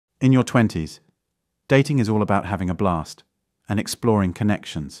In your 20s, dating is all about having a blast and exploring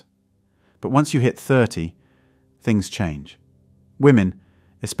connections. But once you hit 30, things change. Women,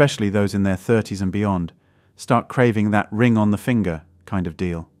 especially those in their 30s and beyond, start craving that ring on the finger kind of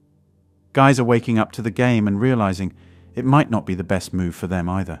deal. Guys are waking up to the game and realizing it might not be the best move for them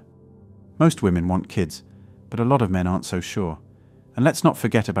either. Most women want kids, but a lot of men aren't so sure. And let's not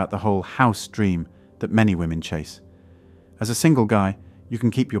forget about the whole house dream that many women chase. As a single guy, you can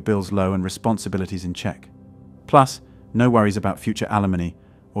keep your bills low and responsibilities in check. Plus, no worries about future alimony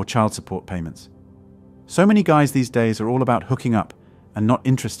or child support payments. So many guys these days are all about hooking up and not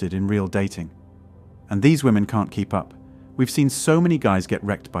interested in real dating. And these women can't keep up. We've seen so many guys get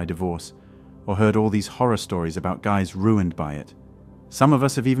wrecked by divorce, or heard all these horror stories about guys ruined by it. Some of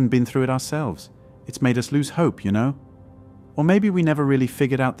us have even been through it ourselves. It's made us lose hope, you know? Or maybe we never really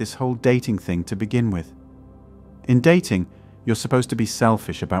figured out this whole dating thing to begin with. In dating, you're supposed to be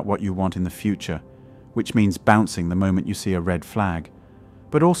selfish about what you want in the future, which means bouncing the moment you see a red flag,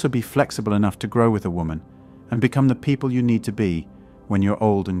 but also be flexible enough to grow with a woman and become the people you need to be when you're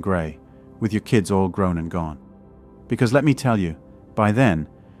old and grey, with your kids all grown and gone. Because let me tell you, by then,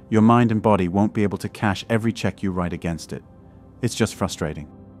 your mind and body won't be able to cash every check you write against it. It's just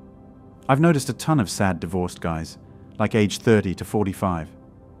frustrating. I've noticed a ton of sad divorced guys, like age 30 to 45.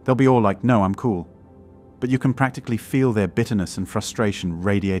 They'll be all like, no, I'm cool. But you can practically feel their bitterness and frustration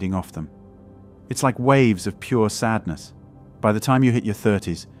radiating off them. It's like waves of pure sadness. By the time you hit your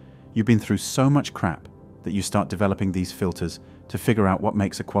 30s, you've been through so much crap that you start developing these filters to figure out what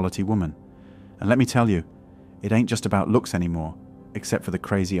makes a quality woman. And let me tell you, it ain't just about looks anymore, except for the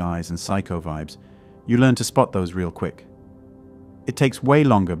crazy eyes and psycho vibes. You learn to spot those real quick. It takes way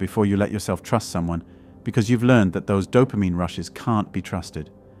longer before you let yourself trust someone because you've learned that those dopamine rushes can't be trusted.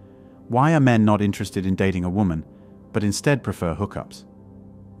 Why are men not interested in dating a woman, but instead prefer hookups?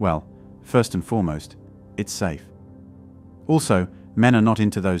 Well, first and foremost, it's safe. Also, men are not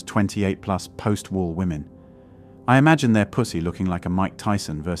into those 28-plus post-wall women. I imagine their pussy looking like a Mike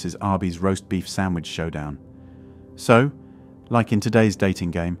Tyson versus Arby's roast beef sandwich showdown. So, like in today's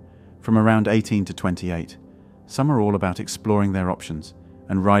dating game, from around 18 to 28, some are all about exploring their options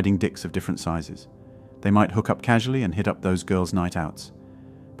and riding dicks of different sizes. They might hook up casually and hit up those girls' night outs.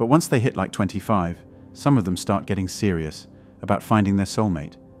 But once they hit like 25, some of them start getting serious about finding their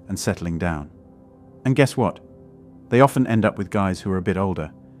soulmate and settling down. And guess what? They often end up with guys who are a bit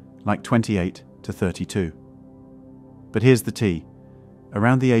older, like 28 to 32. But here's the tea.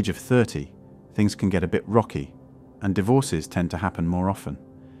 Around the age of 30, things can get a bit rocky, and divorces tend to happen more often.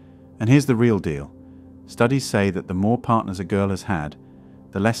 And here's the real deal. Studies say that the more partners a girl has had,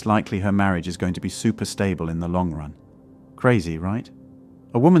 the less likely her marriage is going to be super stable in the long run. Crazy, right?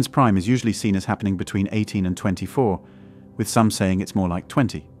 A woman's prime is usually seen as happening between 18 and 24, with some saying it's more like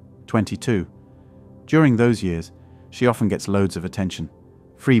 20, 22. During those years, she often gets loads of attention,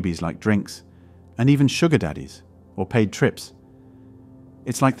 freebies like drinks, and even sugar daddies, or paid trips.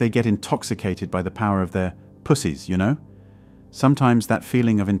 It's like they get intoxicated by the power of their pussies, you know? Sometimes that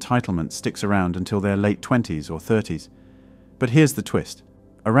feeling of entitlement sticks around until their late 20s or 30s. But here's the twist.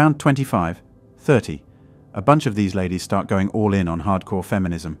 Around 25, 30, a bunch of these ladies start going all in on hardcore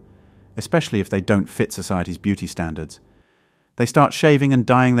feminism, especially if they don't fit society's beauty standards. They start shaving and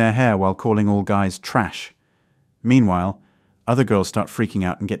dyeing their hair while calling all guys trash. Meanwhile, other girls start freaking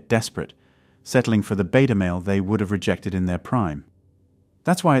out and get desperate, settling for the beta male they would have rejected in their prime.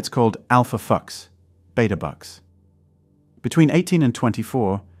 That's why it's called alpha fucks, beta bucks. Between 18 and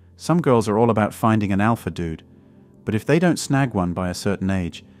 24, some girls are all about finding an alpha dude, but if they don't snag one by a certain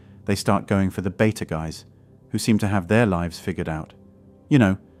age, they start going for the beta guys, who seem to have their lives figured out. You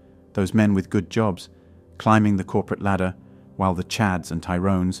know, those men with good jobs, climbing the corporate ladder, while the Chads and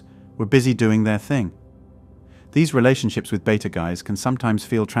Tyrones were busy doing their thing. These relationships with beta guys can sometimes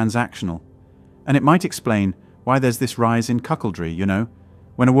feel transactional, and it might explain why there's this rise in cuckoldry, you know,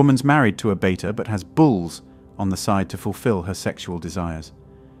 when a woman's married to a beta but has bulls on the side to fulfill her sexual desires.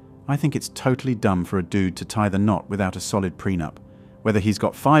 I think it's totally dumb for a dude to tie the knot without a solid prenup, whether he's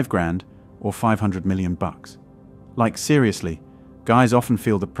got $5,000 or $500 million. Like seriously, guys often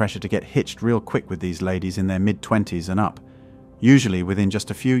feel the pressure to get hitched real quick with these ladies in their mid-20s and up, usually within just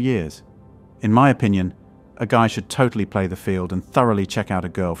a few years. In my opinion, a guy should totally play the field and thoroughly check out a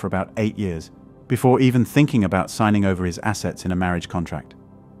girl for about 8 years before even thinking about signing over his assets in a marriage contract.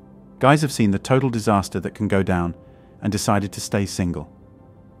 Guys have seen the total disaster that can go down and decided to stay single.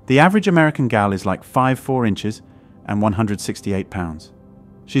 The average American gal is like 5'4" inches and 168 pounds.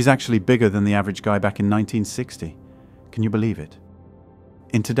 She's actually bigger than the average guy back in 1960. Can you believe it?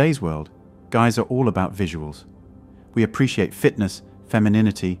 In today's world, guys are all about visuals. We appreciate fitness,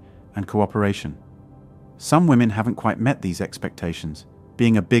 femininity, and cooperation. Some women haven't quite met these expectations.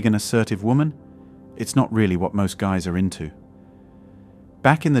 Being a big and assertive woman, it's not really what most guys are into.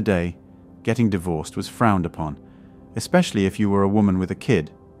 Back in the day, getting divorced was frowned upon, especially if you were a woman with a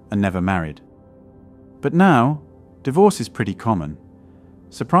kid and never married. But now, divorce is pretty common.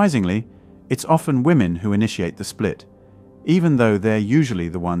 Surprisingly, it's often women who initiate the split, even though they're usually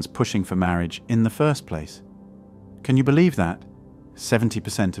the ones pushing for marriage in the first place. Can you believe that?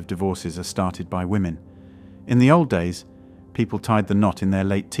 70% of divorces are started by women. In the old days, people tied the knot in their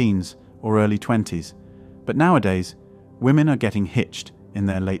late teens or early 20s, but nowadays, women are getting hitched in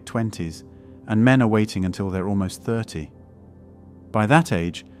their late 20s, and men are waiting until they're almost 30. By that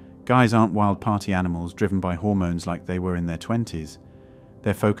age, guys aren't wild party animals driven by hormones like they were in their 20s.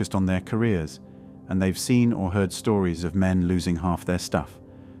 They're focused on their careers, and they've seen or heard stories of men losing half their stuff,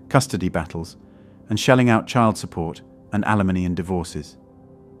 custody battles, and shelling out child support and alimony in divorces.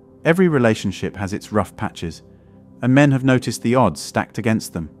 Every relationship has its rough patches, and men have noticed the odds stacked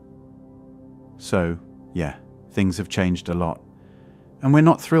against them. So, yeah, things have changed a lot, and we're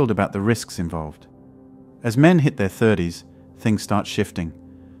not thrilled about the risks involved. As men hit their 30s, things start shifting.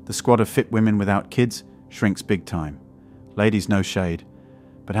 The squad of fit women without kids shrinks big time. Ladies, no shade,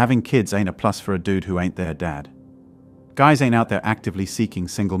 but having kids ain't a plus for a dude who ain't their dad. Guys ain't out there actively seeking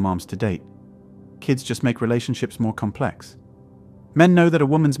single moms to date. Kids just make relationships more complex. Men know that a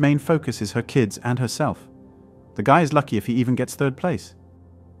woman's main focus is her kids and herself. The guy is lucky if he even gets third place.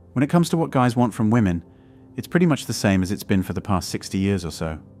 When it comes to what guys want from women, it's pretty much the same as it's been for the past 60 years or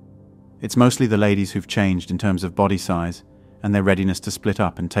so. It's mostly the ladies who've changed in terms of body size and their readiness to split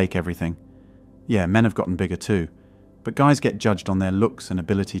up and take everything. Yeah, men have gotten bigger too, but guys get judged on their looks and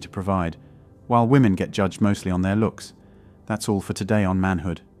ability to provide, while women get judged mostly on their looks. That's all for today on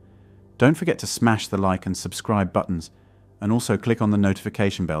Manhood. Don't forget to smash the like and subscribe buttons, and also click on the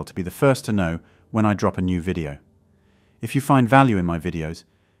notification bell to be the first to know when I drop a new video. If you find value in my videos,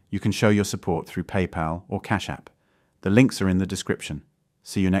 you can show your support through PayPal or Cash App. The links are in the description.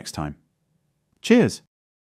 See you next time. Cheers!